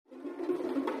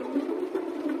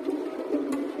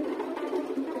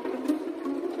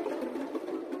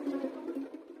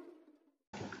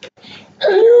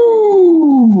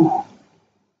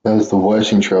the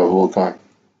worst intro of all time.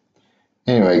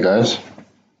 Anyway, guys,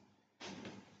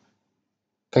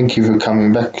 thank you for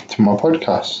coming back to my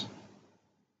podcast.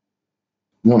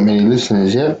 Not many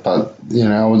listeners yet, but,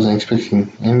 I wasn't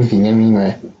expecting anything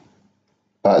anyway.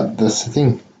 But that's the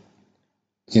thing.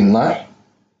 In life,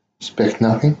 expect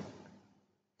nothing,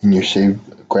 and you receive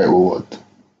a great reward.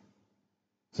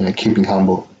 Keeping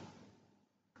humble.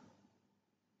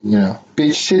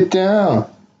 Bitch, sit down.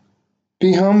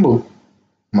 Be humble.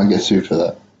 Might get sued for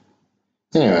that.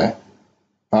 Anyway.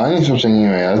 I need to stop saying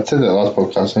anyway. I said that last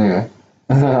podcast anyway.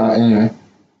 Anyway.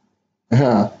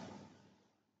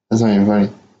 That's not even funny.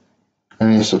 I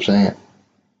need to stop saying it.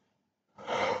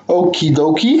 Okie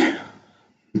dokie.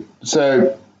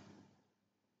 So,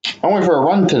 I went for a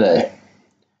run today.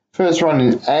 First run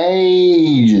in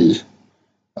ages.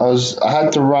 I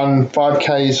had to run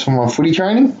 5Ks for my footy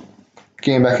training.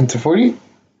 Getting back into footy.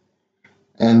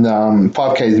 And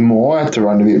 5Ks more. I had to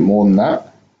run a bit more than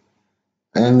that.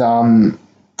 And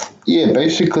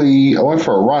basically I went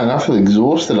for a run and I feel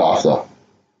exhausted after.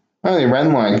 I only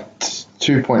ran like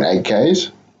 2.8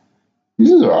 Ks. This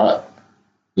is alright.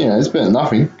 It's better than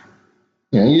nothing.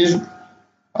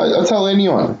 I tell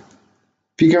anyone,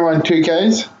 if you can run 2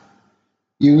 Ks,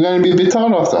 you're going to be a bit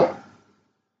tired after.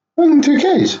 Running 2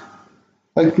 Ks.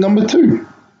 Like number 2.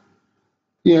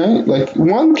 Like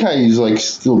 1K is like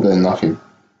still better than nothing.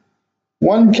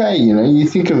 1K, you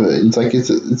think of it, it's like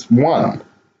it's 1.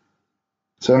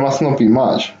 So it must not be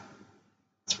much.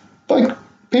 Like,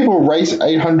 people race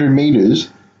 800 meters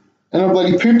and I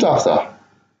bloody pooped after.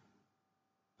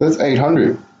 That's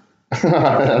 800.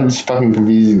 I'm just fucking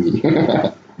confusing you.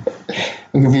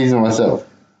 I'm confusing myself.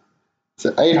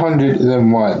 So 800 and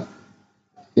then 1.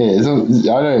 Yeah,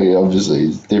 I know obviously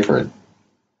it's different.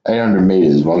 800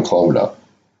 meters, 1 kilometer.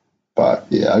 But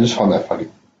yeah, I just find that funny.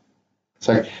 It's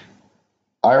like,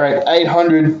 I ran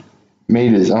 800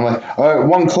 meters. I'm like, alright,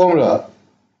 1 kilometer.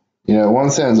 One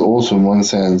sounds awesome, one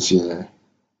sounds,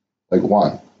 like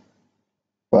 1.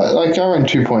 But, like, I ran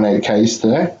 2.8 Ks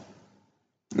today.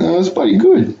 And it was pretty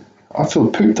good. I feel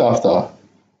pooped after.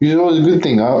 Which is always a good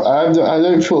thing. I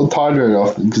don't feel tired very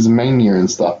often because of mania and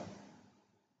stuff.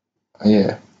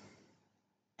 Yeah.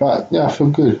 But, yeah, I feel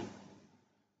good.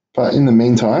 But in the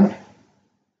meantime,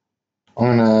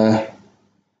 I'm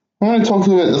gonna talk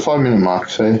to you about the 5-minute mark.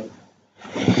 So,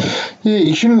 yeah,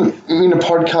 you shouldn't, in a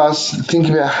podcast, think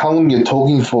about how long you're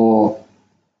talking for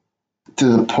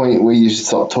to the point where you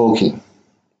stop talking.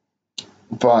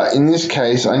 But in this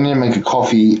case, I need to make a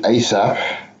coffee ASAP,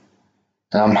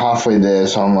 and I'm halfway there,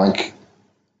 so I'm like,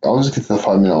 I'll just get to the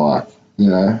 5-minute mark,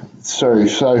 Sorry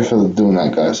for doing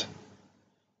that, guys.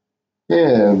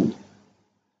 Yeah.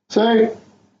 So,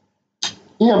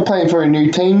 I'm playing for a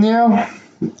new team now.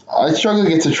 I struggle to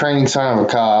get to training because I don't have a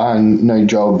car and no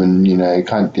job and,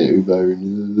 can't get Uber.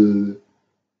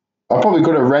 I probably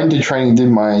could have ran to training, did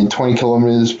my 20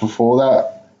 kilometers before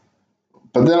that.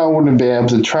 But then I wouldn't be able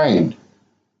to train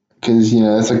because,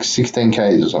 that's like 16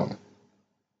 Ks or something.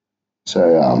 So,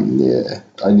 yeah,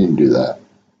 I didn't do that,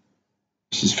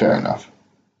 which is fair enough.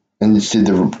 And just did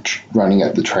the running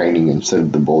at the training instead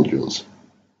of the ball drills,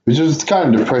 which was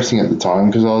kind of depressing at the time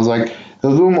because I was like, they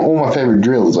were doing all my favorite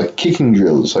drills, like kicking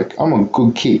drills. Like, I'm a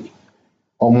good kick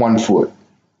on 1 foot,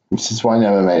 which is why I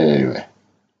never made it anyway.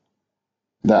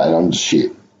 That and I'm just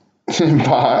shit. But,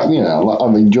 I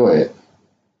enjoy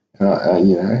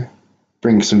it.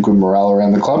 Bring some good morale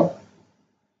around the club.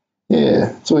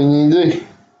 Yeah, that's all you need to do.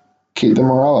 Keep the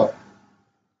morale up.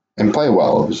 And play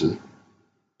well, obviously.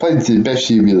 Play to the best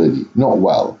of your ability, not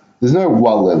well. There's no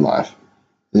well in life.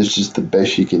 There's just the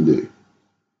best you can do.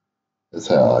 That's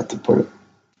how I like to put it.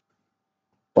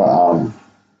 But,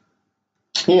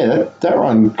 yeah, that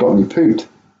run got me pooped.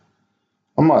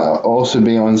 I might also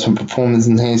be on some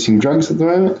performance-enhancing drugs at the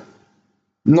moment.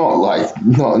 No,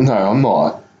 I'm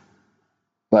not.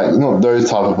 Like, not those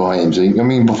type of enhancing. I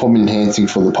mean, performance-enhancing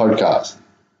for the podcast.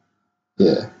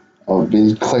 Yeah, I've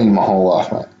been clean my whole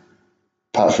life, mate.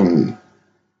 Apart from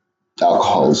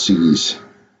alcohol, ciggies,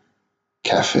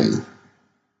 caffeine,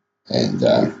 and,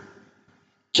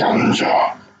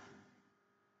 ganja.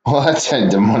 Well, that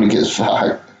sounded demonic as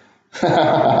fuck.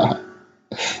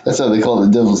 That's how they call it,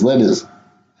 the devil's letters.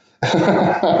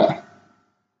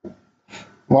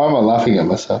 Why am I laughing at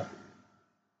myself?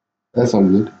 That's not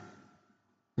good.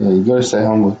 Yeah, you gotta stay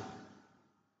humble.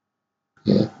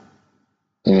 Yeah.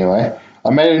 Anyway, I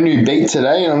made a new beat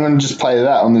today and I'm gonna just play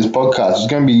that on this podcast. It's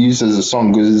gonna be used as a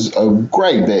song because it's a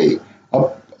great beat.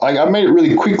 I made it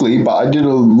really quickly, but I did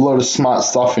a lot of smart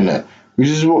stuff in it, which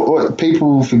is what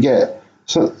people forget.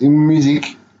 So in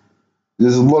music,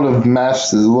 there's a lot of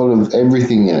maths, there's a lot of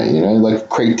everything in it, like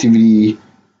creativity,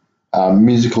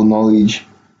 musical knowledge.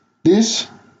 This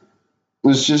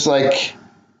was just like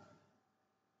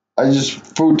I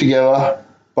just put it together,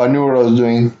 but I knew what I was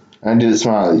doing and I did it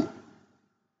smartly.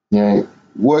 You know,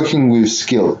 working with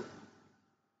skill,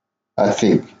 I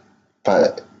think,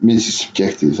 but music's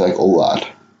subjective, like all art.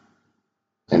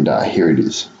 And here it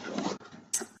is.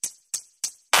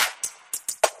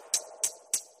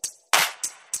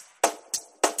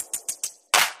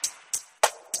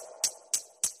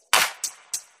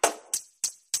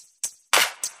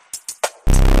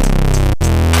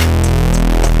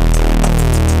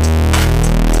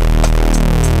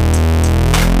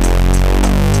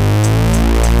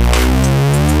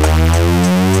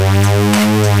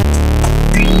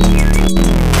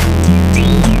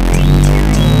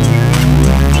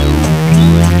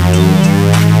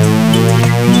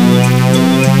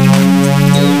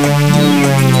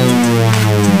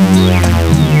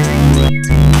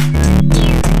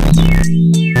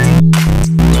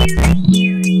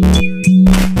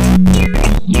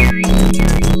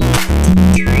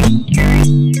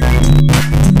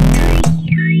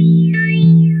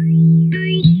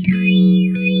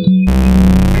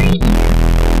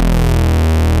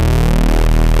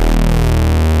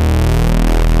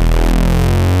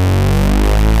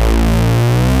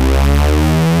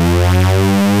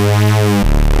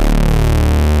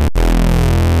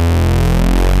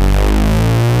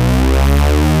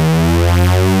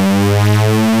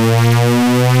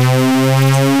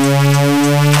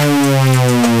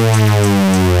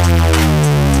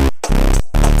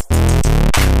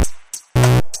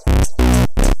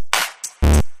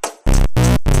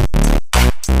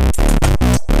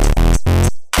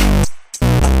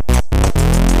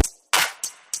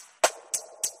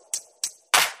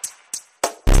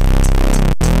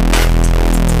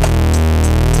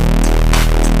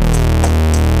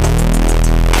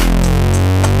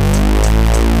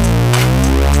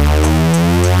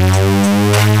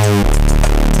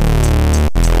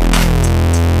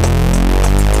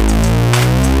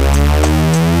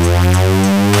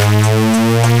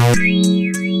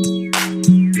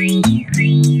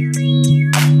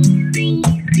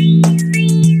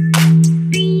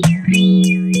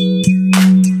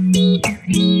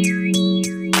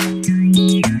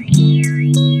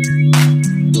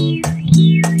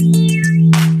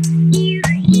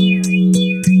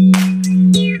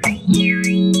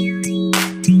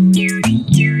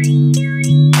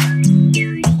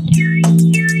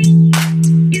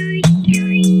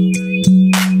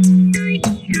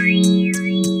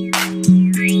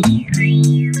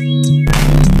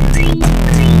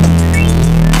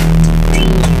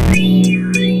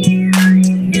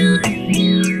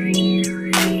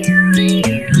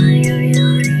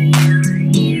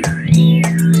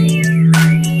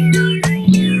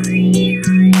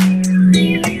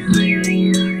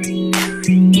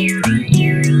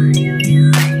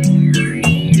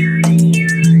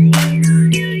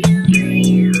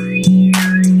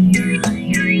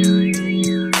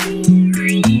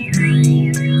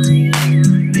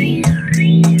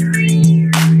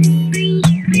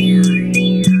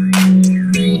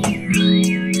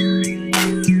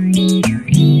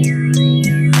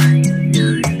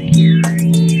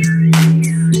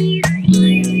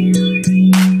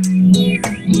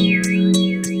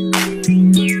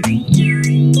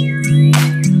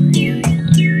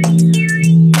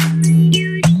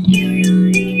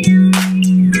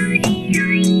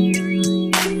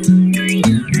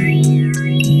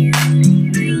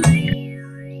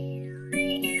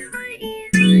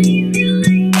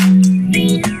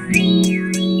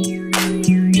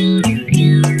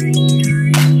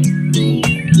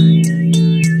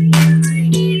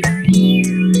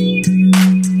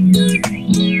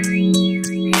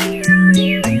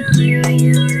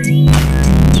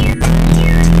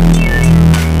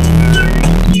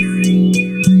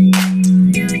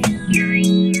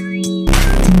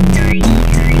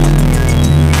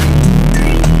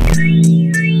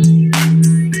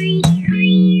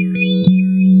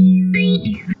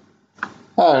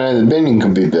 I don't know, the bending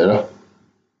could be better.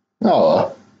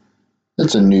 Oh,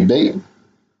 that's a new beat.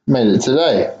 Made it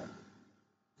today.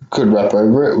 Could rap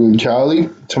over it with Charlie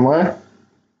tomorrow.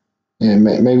 Yeah,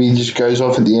 maybe he just goes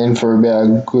off at the end for about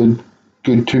a good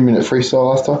 2-minute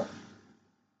freestyle after.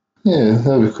 Yeah,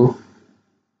 that'd be cool.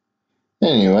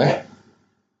 Anyway,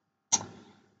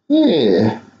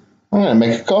 yeah, I'm gonna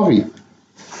make a coffee.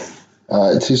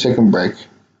 2-second break.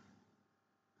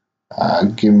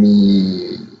 Give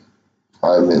me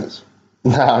 5 minutes.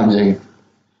 Nah, I'm joking.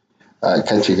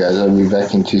 Catch you guys. I'll be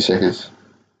back in 2 seconds.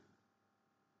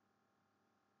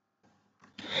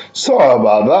 Sorry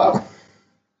about that.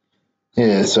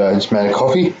 Yeah, so I just made a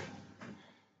coffee.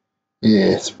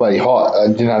 Yeah, it's bloody hot. I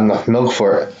didn't have enough milk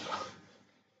for it.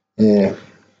 Yeah,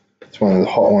 it's one of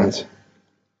the hot ones.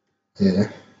 Yeah.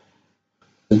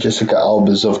 The Jessica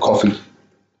Alba's of coffee.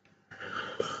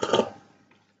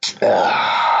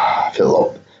 I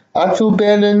feel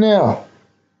better now.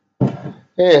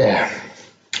 Yeah.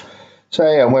 So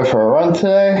yeah, I went for a run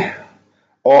today.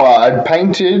 Oh, I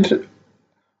painted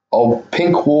a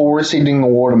pink walrus eating a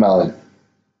watermelon.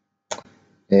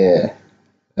 Yeah,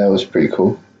 that was pretty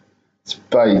cool. It's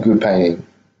very good painting.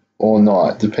 Or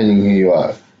not, depending who you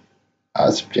are.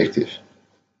 Subjective.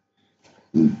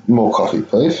 More coffee,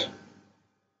 please.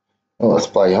 Oh, it's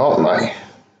bloody hot, mate.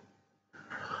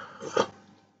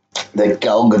 The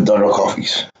Gal Gadot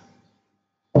coffees.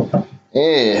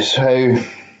 Yeah, so...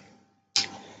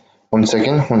 One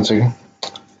second.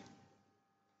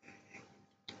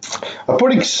 I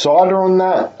put Exciter on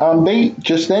that beat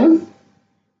just then.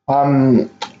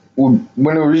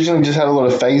 When I originally just had a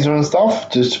lot of phaser and stuff,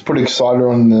 just put Exciter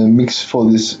on the mix for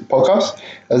this podcast.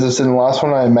 As I said in the last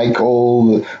one, I make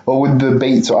with the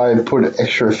beats, I put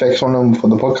extra effects on them for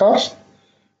the podcast,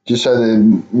 just so they're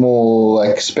more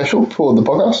like special for the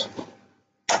podcast.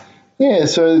 Yeah,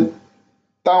 so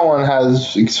that one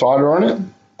has Exciter on it.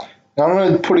 Now I'm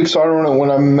going to put Exciter on it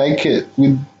when I make it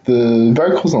with the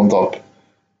vocals on top.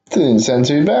 It didn't sound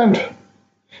too bad,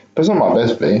 but it's not my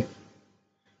best beat.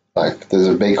 Like, there's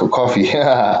a beat called Coffee.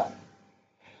 Yeah,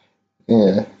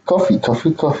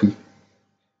 coffee.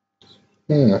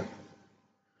 Yeah.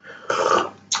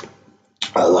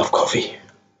 I love coffee.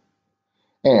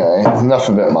 Anyway, enough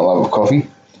about my love of coffee.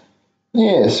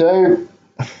 Yeah, so...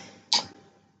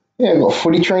 Yeah, I've got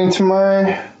footy training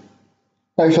tomorrow.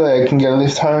 Hopefully I can get a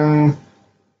lift home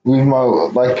with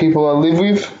my people I live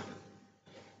with.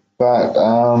 But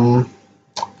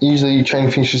usually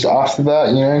training finishes after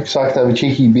that, because I like to have a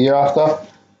cheeky beer after,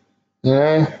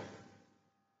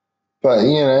 But,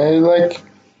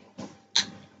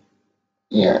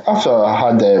 after a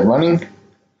hard day of running,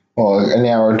 or an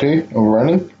hour or two of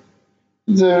running,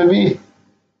 deserve a beer.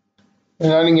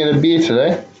 And I didn't get a beer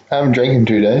today. I haven't drank in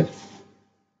 2 days.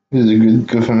 This is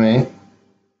good for me.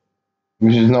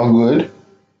 Which is not good.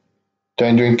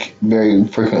 Don't drink very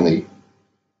frequently.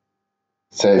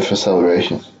 Save for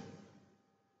celebrations.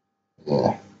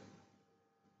 Yeah.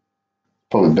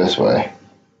 Probably the best way.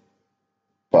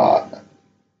 But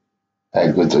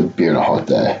how good's a beer on a hot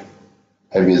day?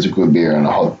 How is a good beer on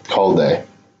a cold day?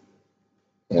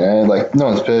 No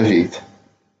one's perfect.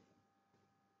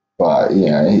 But,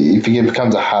 if it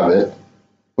becomes a habit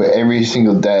where every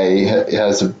single day it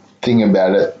has a thing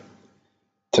about it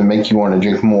to make you want to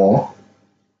drink more,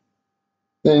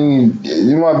 then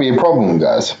it might be a problem,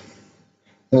 guys.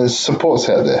 And there's supports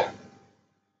out there.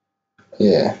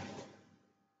 Yeah.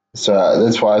 So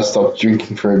that's why I stopped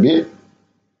drinking for a bit.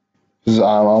 Because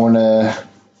I want to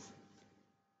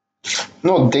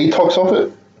not detox off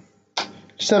it,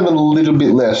 just have a little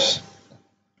bit less.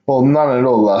 Well, none at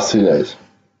all the last 2 days.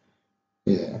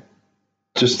 Yeah.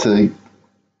 Just to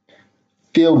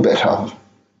feel better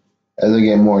as I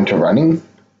get more into running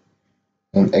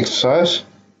and exercise.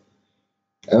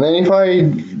 And then if I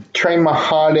train my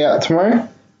heart out tomorrow,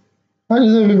 I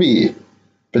deserve a beer.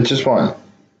 But just one.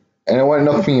 And it won't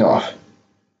knock me off.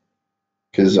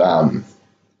 Because it'll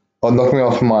knock me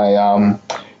off my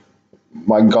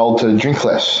my goal to drink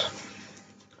less.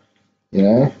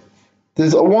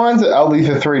 There's wines at Aldi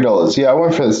for $3. Yeah, I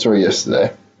went for the store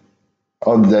yesterday.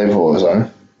 Oh, the day before was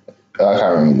on. I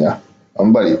can't remember now.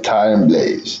 I'm bloody tired and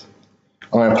blazed.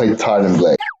 I'm going to play Tired and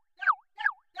Blazed.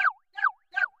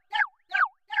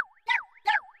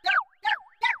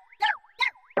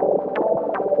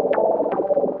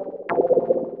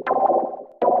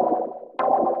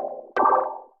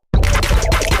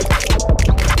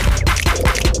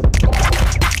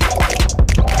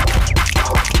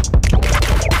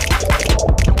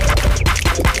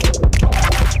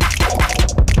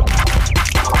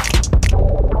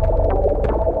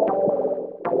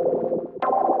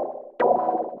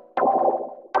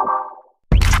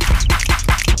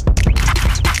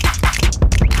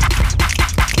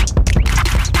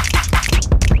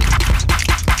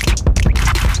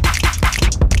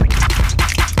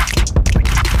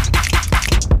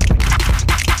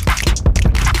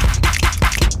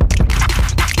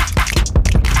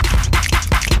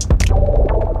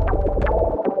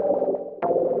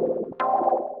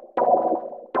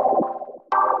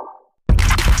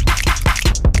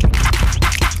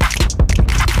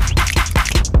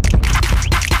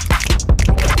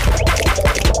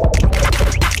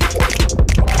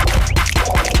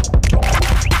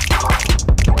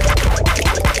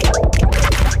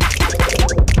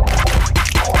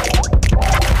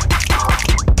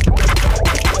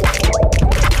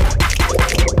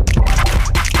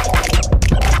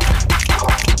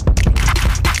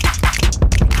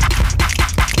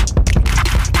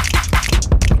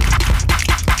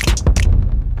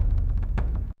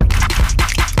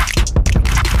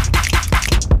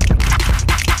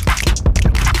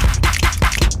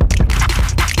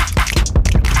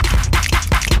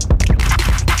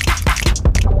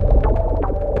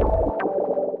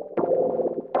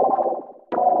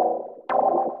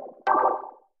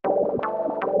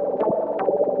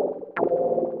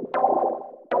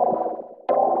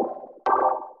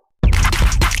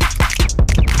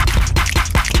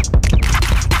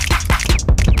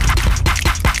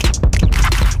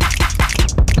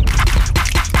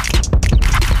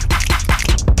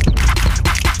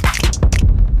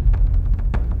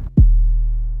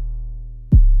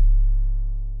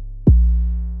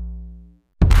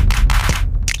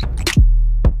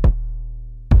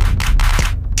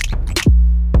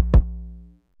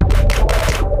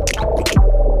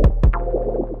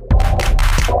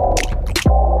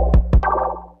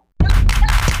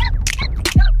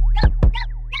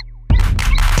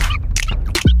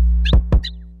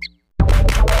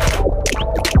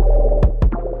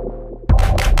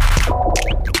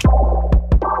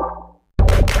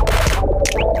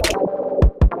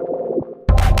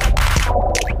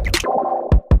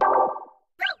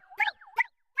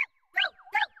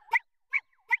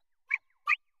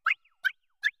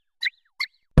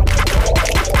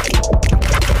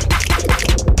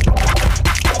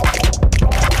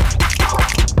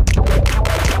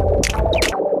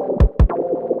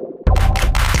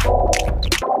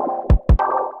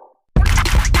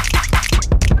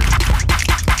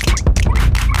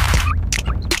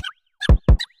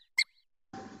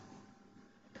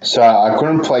 So I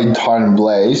couldn't play Titan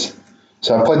Blaze,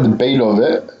 so I played the beat of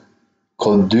it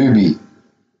called Doobie,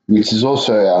 which is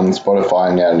also on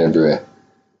Spotify now and everywhere.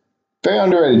 Very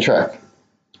underrated track.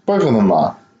 Both of them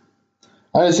are.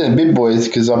 I understand Big Boys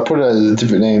because I put it as a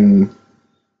different name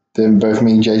than both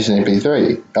me and Jason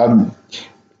MP3.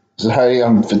 Sorry,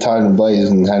 I'm for Titan Blaze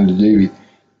and Hannah Doobie.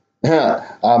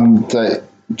 So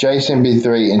Jason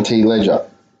MP3 and T Ledger.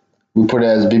 We put it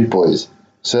as Big Boys.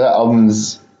 So that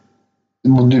album's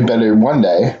will do better one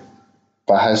day,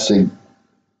 but has to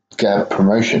get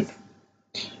promotion.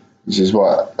 Which is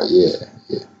what, yeah,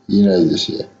 you know this,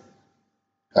 yeah.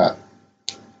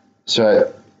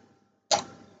 So,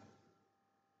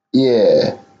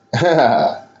 yeah.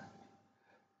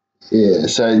 Yeah,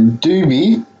 so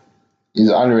Doobie is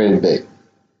an underrated beat.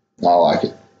 I like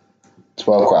it. It's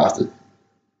well crafted.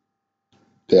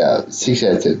 Yeah, 6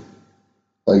 out of 10.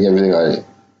 Like everything I do.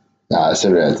 Nah,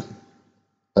 7 out of 10.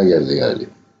 Like everything I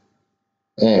do.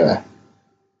 Anyway,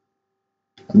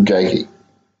 I'm joking.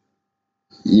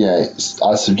 Yeah, it's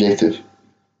subjective.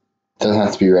 It doesn't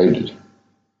have to be rated,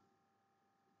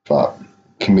 but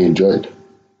can be enjoyed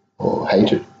or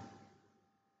hated.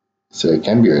 So it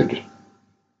can be rated.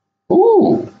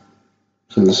 Ooh,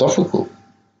 philosophical.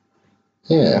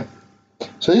 Yeah.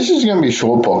 So this is going to be a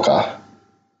short podcast.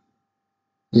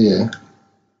 Yeah.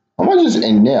 I might just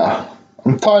end now.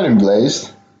 I'm tired and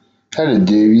blazed. Had a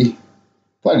doobie.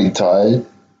 Bloody tired.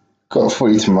 Got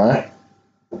footy tomorrow.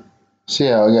 See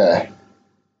how I go.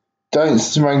 Don't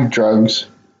smoke drugs.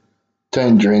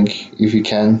 Don't drink if you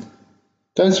can.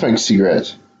 Don't smoke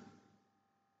cigarettes.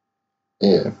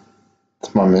 Yeah.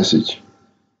 That's my message.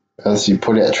 Else you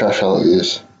put out trash like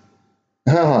this.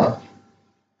 Oh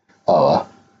well.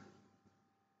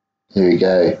 Here we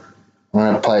go. I'm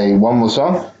going to play one more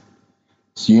song.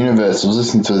 It's Universal.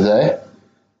 Listen to it today.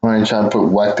 I'm going to try and put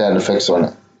whacked out effects on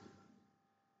it.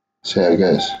 See how it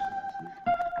goes.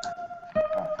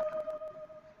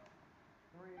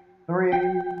 3,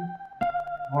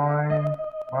 1,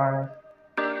 1.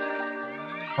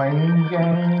 Playing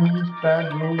games,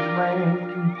 bad rules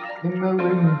reign. In the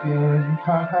loony bin,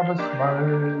 can't have a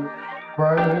smoke.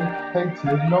 Bro,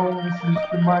 hated, no one listens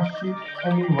to my shit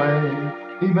anyway.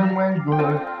 Even when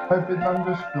good, hope it's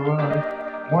understood.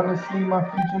 Wanna see my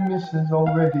future missus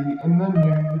already in the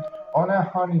nude. On our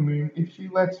honeymoon, if she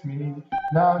lets me.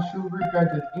 Now she'll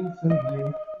regret it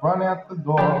instantly. Run out the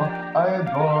door, I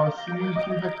adore. Singing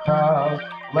to the crowd,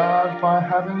 loud but I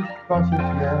haven't got it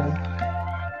yet.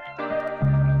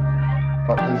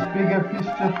 But there's bigger fish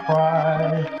to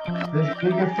fry, there's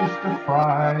bigger fish to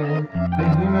fry. The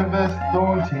universe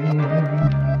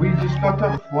daunting, we just got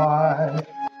to fly.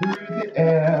 Through the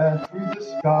air, through the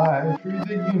sky, through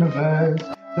the universe,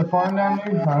 to find our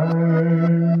new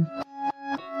home.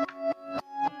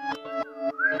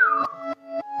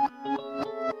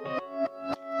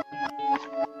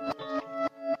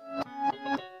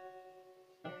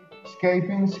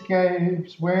 Escaping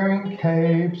scapes, wearing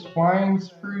capes, flying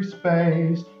through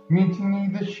space, mutiny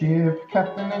the ship,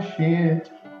 captain a shit,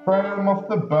 throw him off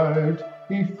the boat,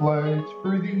 he floats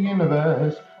through the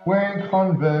universe, wearing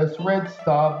Converse, red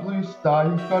star, blue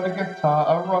star, he's got a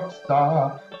guitar, a rock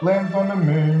star, lands on the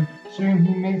moon, soon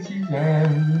he meets his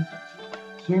end,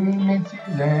 soon he meets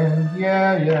his end,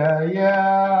 yeah, yeah,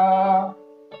 yeah.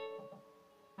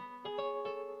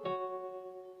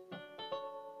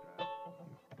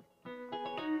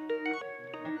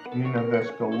 Universe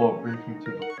galore breaking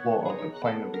to the floor of the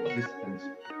plane of existence.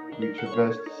 We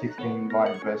traverse the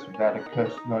 16-line verse without a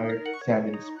curse, no sound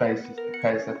in space is the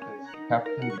case as the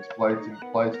captain explodes,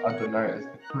 implodes, I don't know, as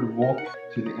the crew walk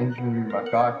to the engine room,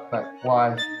 a guy that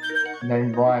flies,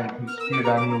 named Ryan, whose spirit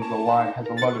animals align, has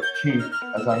a lot of chi,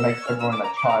 as I make everyone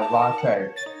a chai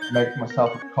latte, make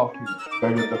myself a coffee,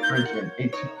 go to the fridge and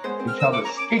eat each other,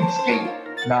 skeet skeet!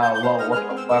 Nah, lol, what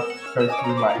the fuck goes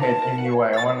through my head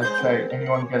anyway? I wanna say,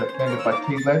 anyone get offended by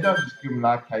T Ledger? Just give him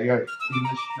an RKO in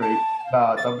the street.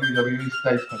 Nah, WWE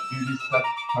states can do this at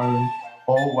home.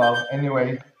 Oh well,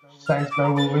 anyway, Saints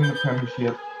will win the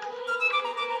premiership.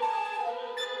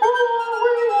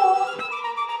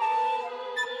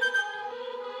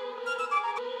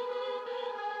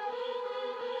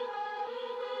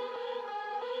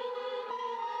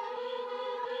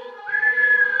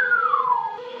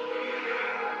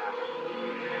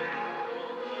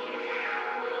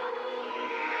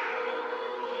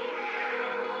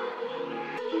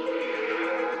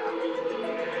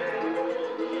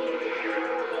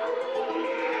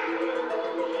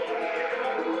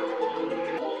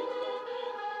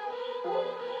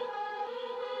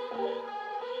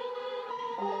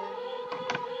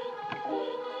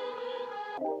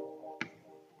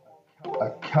 A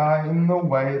car in the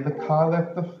way, the car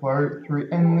left the float through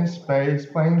endless space,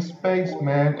 playing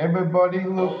spaceman, everybody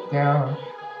look down.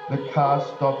 The car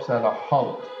stops at a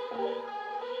halt.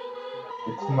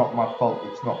 It's not my fault,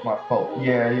 it's not my fault,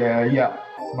 yeah, yeah, yeah.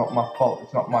 It's not my fault,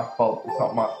 it's not my fault, it's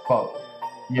not my fault.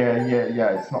 Yeah, yeah,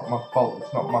 yeah, it's not my fault,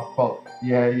 it's not my fault,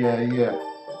 yeah, yeah, yeah.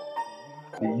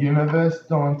 The universe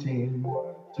daunting,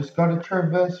 just gotta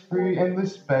traverse through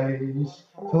endless space,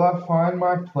 till I find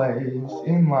my place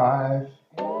in life,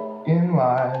 in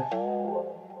life,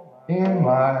 in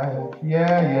life,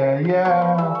 yeah, yeah,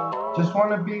 yeah. Just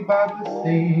wanna be by the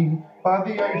sea, by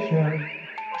the ocean,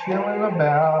 chilling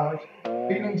about,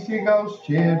 eating seagulls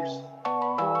chips.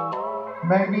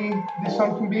 Maybe this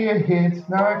song can be a hit,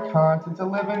 no I can't, it's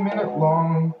 11-minute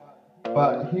long.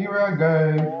 But here I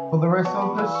go, for the rest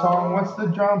of the song, what's the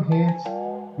drum hit?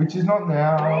 Which is not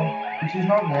now, which is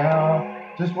not now,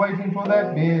 just waiting for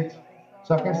that bit,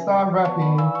 so I can start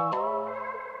rapping.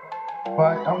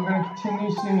 But I'm gonna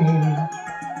continue singing.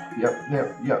 Yep,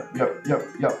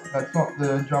 that's not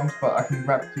the drums, but I can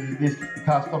rap to this. The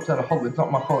car stops at a halt, it's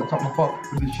not my fault, it's not my fault.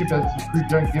 But the ship as the crew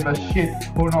don't give a shit.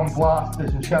 Put on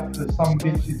blasters and shout to some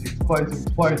bitches, explodes.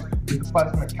 With the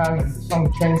plasma cannon, the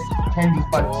song changes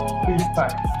by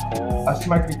 2-pack. I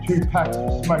smoke it 2 packs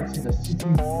of smokes in the city.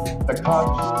 The car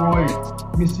destroyed,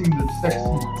 missing the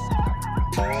sexy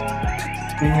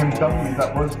BMW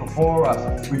that was before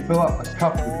us. We fill up the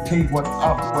cup with tea. What's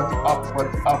up, what's up,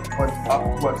 what's up, what's up,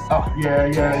 what's up, yeah,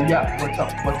 yeah, yeah. What's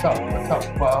up, what's up, what's up,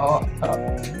 what's up.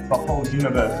 The whole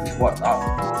universe is what's up.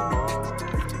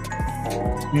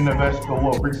 Universal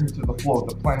law brings me to the floor,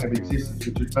 the plane of existence,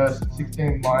 which is verse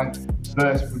 16 line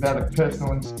verse without a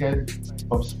personal instead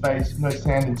of space. No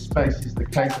sand in space is the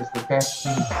case as the gas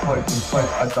floats in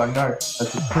place. I don't know.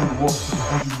 As the crew walks to the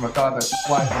engine, my guy that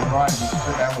flies and rhymes and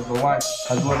sit down with the line.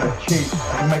 Has a lot of cheese. I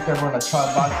can make everyone a chai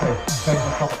latte. Take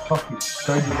myself a coffee.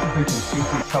 Go to the fridge and speak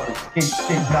to each other.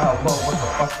 Skate, now, well, what the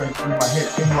fuck goes through my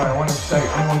head? Anyway, I wanna say,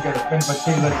 anyone get offended by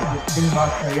tea, let it just spin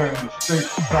like KO in the street.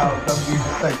 Now, W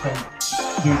to say,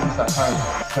 do this at home,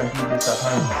 don't do this at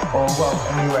home. Oh well,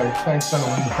 anyway, change gonna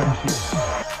win the friendship.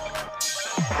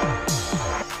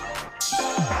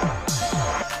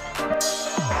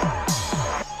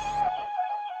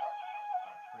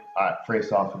 Alright,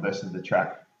 freestyle for the rest of the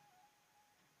track.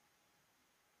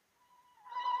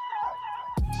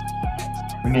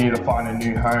 We need to find a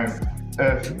new home.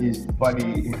 Earth is bloody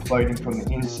imploding from the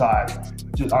inside.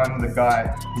 I'm the guy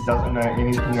who doesn't know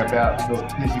anything about the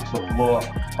physics of law,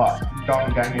 but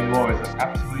going gaming law is an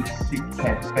absolute sick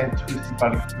tent, bent, twisted,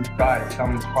 but a good guy.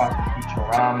 Someone's fast with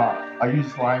Futurama. I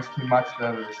use lines too much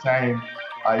that are the same.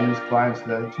 I use lines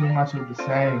that are too much of the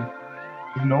same.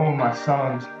 Ignore my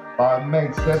songs, but I've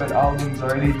made 7 albums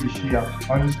already this year.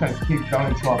 I'm just gonna keep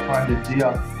going till I find a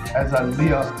deer. As I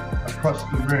leer across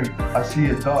the room, I see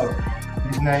a dog.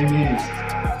 His name is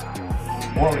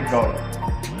Wally God.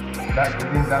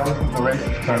 That wasn't the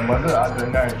racist tone, was it? I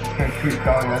don't know. Just gonna keep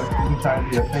going. I wasn't trying to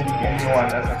be offending anyone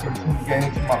as I continue getting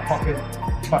into my pocket.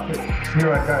 Fuck it.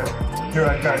 Here I go.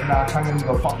 Nah, hung into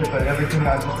the pocket, but everything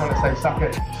I just want to say, suck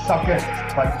it.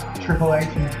 Like Triple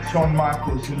H and Shawn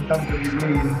Michaels and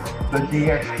WWE and the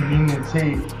DX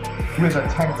community with a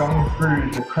tank going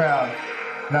through the crowd.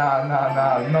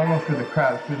 Nah, no more through the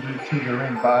crowd, to the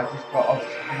ring, but I just got off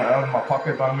my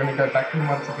pocket, but I'm going to go back in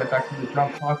once I get back to the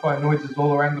drums. Hi-fi noises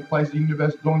all around the place, the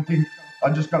universe daunting.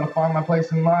 I'm just going to find my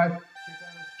place in life,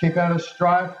 keep out of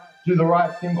strife, do the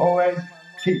right thing always,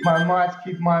 keep my mics.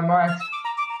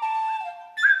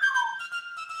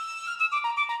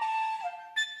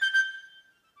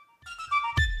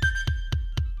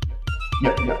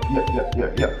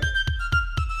 Yeah.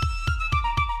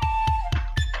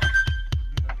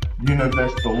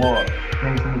 Universal law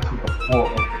brings me to the floor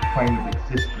of the plane of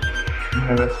existence.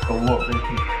 Universal law brings me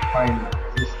to the plane of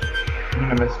existence.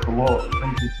 Universal law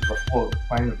brings me to the floor of the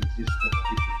plane of existence,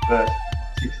 which is verse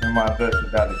 6 in my verse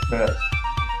without a curse.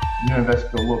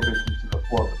 Universal law brings me to the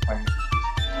floor of the plane of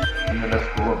existence.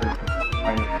 Universal law brings me to the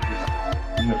plane of existence.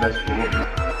 Universal law brings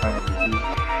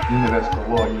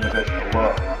me to the plane of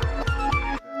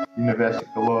existence.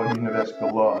 Universal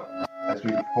law. As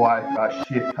we fly our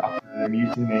ship after the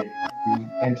mutiny, we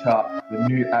enter the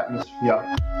new atmosphere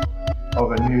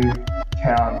of a new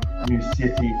town, new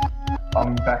city.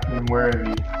 I'm back in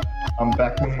Werribee,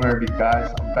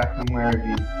 guys. I'm back in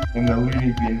Werribee, in the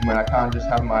loony bin, when I can't just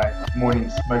have my morning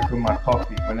smoke with my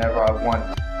coffee whenever I want.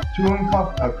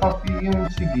 Coffee and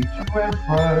tiggy to and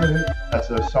fro. That's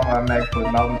a song I made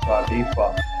for Melbourne to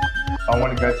Ibiza. I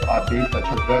want to go to Ibiza,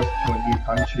 traverse to a new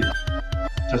country.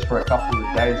 Just for a couple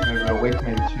of days, maybe a week,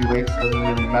 maybe 2 weeks, doesn't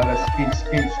really matter. Skeet.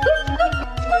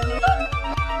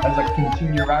 As I continue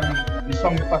pitching you're rapping your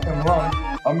song fucking wrong.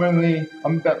 I'm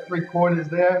about 3/4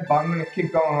 there, but I'm gonna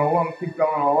keep going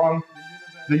along.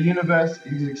 The universe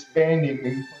is expanding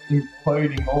and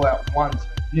imploding all at once.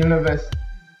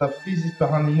 The physics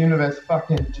behind the universe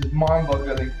fucking just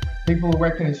mind-boggling. People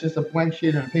reckon it's just a blank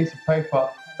sheet and a piece of paper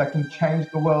that can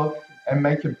change the world and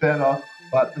make it better.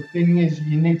 But the thing is,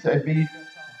 you need to be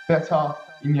better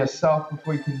in yourself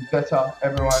before you can better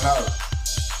everyone else.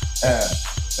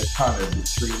 There's kind of a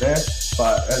tree there,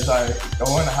 but as I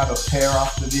want to have a pear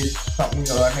after this, something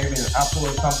like maybe an apple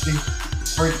or something,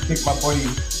 fruit to keep my body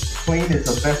clean as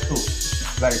a vessel.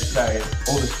 They say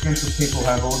all the spiritual people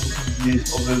have all different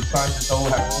views, all the scientists all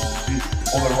have different views,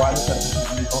 all the writers have different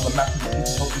views, all the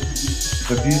mathematicians have different views.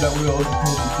 The view that we all just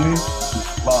need to do is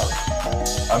love.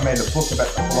 I made a book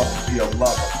about the philosophy of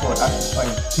love. I call it Action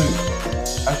Planes 2.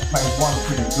 Action Planes 1 is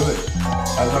pretty good.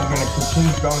 As I'm going to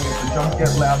continue going, if the drums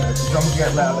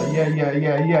get louder, yeah.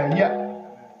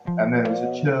 And then it's a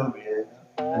chill bit,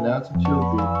 and now it's a chill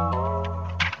bit.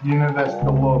 Universe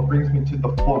galore brings me to the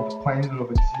floor, the planes of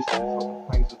existence.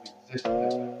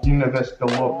 Universe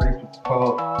galore brings me to the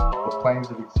floor, the planes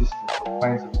of existence.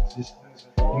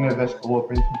 Universe galore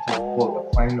brings me to the floor, the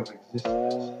plane of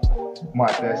existence. My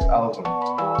best album.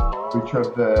 We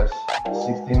traverse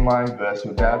 16-line verse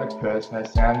without a curse, no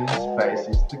sound in space.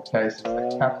 Is the case as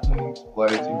the captain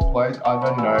implodes, I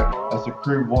don't know. As the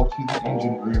crew walks through the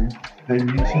engine room, they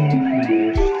mutiny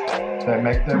finished. They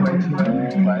make their way to the new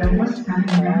place.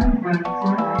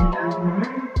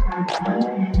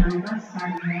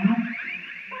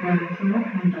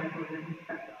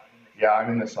 Yeah, I'm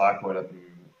in the psych ward at the moment.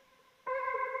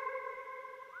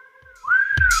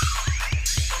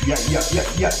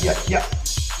 Yeah.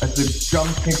 As the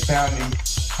drums keep pounding,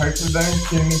 hopefully they don't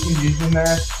see me for using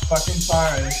their fucking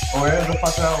sirens or whatever the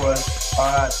fuck that was.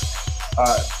 Alright.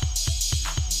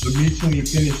 The mutiny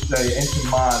finished, they enter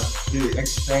Mars, they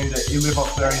expand it, live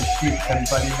off their own shit and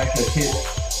bloody make a hit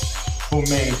for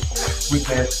me with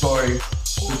their story.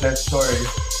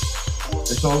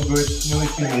 It's all good, nearly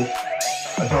finished.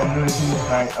 I'm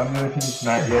nearly finished,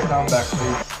 mate. Yeah, come back,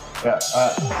 please. Yeah,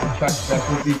 the track back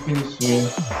will be finished soon.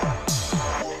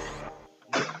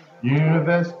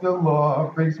 Universe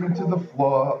galore brings me to the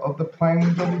floor of the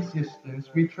planes of existence.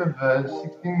 We traverse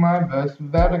 16-mile verse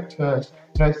without a curse.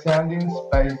 No sound in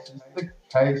space is the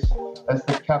case. As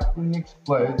the captain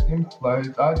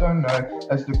implodes, I don't know.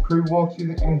 As the crew walks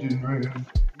through the engine room,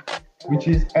 which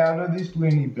is out of this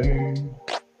loony boom.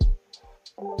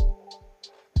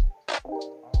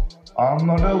 I'm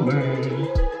not alone,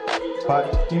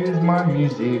 but here's my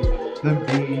music, the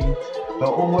beats, they're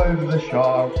all over the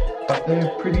shop, but they're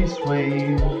pretty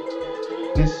sweet.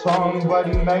 This song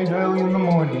bloody made early in the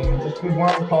morning, just with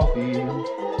one coffee,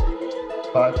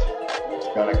 but it's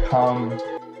gonna come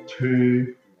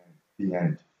to the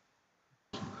end.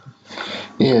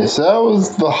 Yeah, so that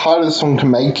was the hardest song to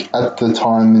make at the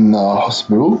time in the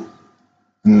hospital,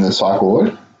 in the psych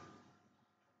ward.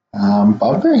 But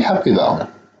I'm very happy that one.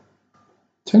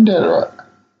 Turned out alright.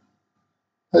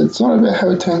 It's not about how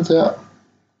it turns out.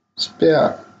 It's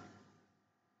about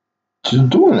just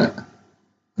doing it.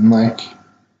 And like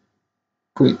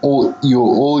putting all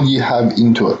you have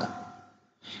into it.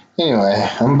 Anyway,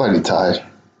 I'm bloody tired.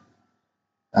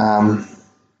 I'll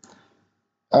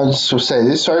just say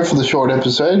this. Sorry for the short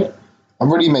episode. I've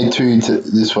already made 2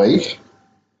 this week.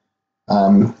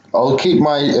 I'll keep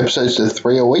my episodes to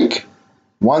 3 a week.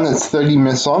 One that's 30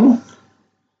 minutes long.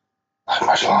 Not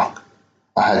much long.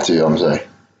 I had to, I'm sorry.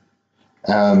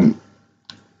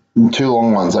 2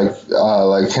 long ones, early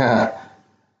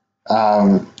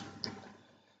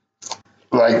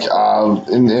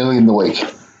in the week.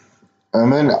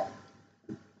 And then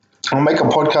I'll make a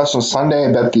podcast on Sunday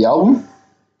about the album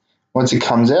once it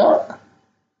comes out.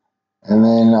 And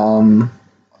then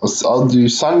I'll do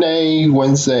Sunday,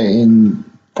 Wednesday, and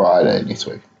Friday next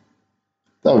week.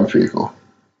 That would be pretty cool.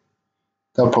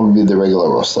 That'll probably be the regular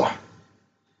roster.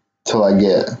 Till I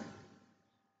get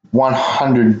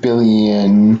 100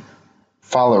 billion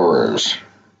followers.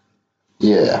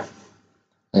 Yeah.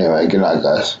 Anyway, good night,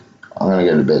 guys. I'm gonna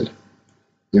go to bed.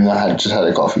 Even though I just had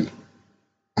a coffee.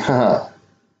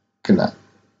 Good night.